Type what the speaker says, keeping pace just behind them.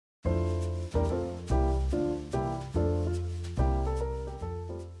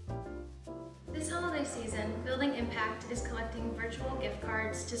collecting virtual gift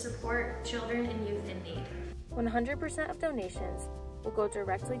cards to support children and youth in need. 100% of donations will go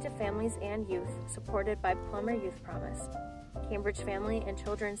directly to families and youth supported by Plummer Youth Promise, Cambridge Family and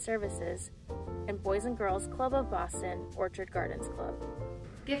Children's Services, and Boys and Girls Club of Boston Orchard Gardens Club.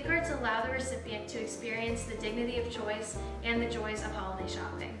 Gift cards allow the recipient to experience the dignity of choice and the joys of holiday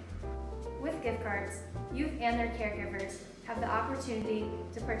shopping. With gift cards, youth and their caregivers have the opportunity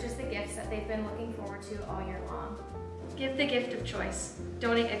to purchase the gifts that they've been looking forward to all year long. Give the gift of choice.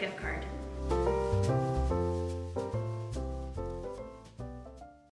 Donate a gift card.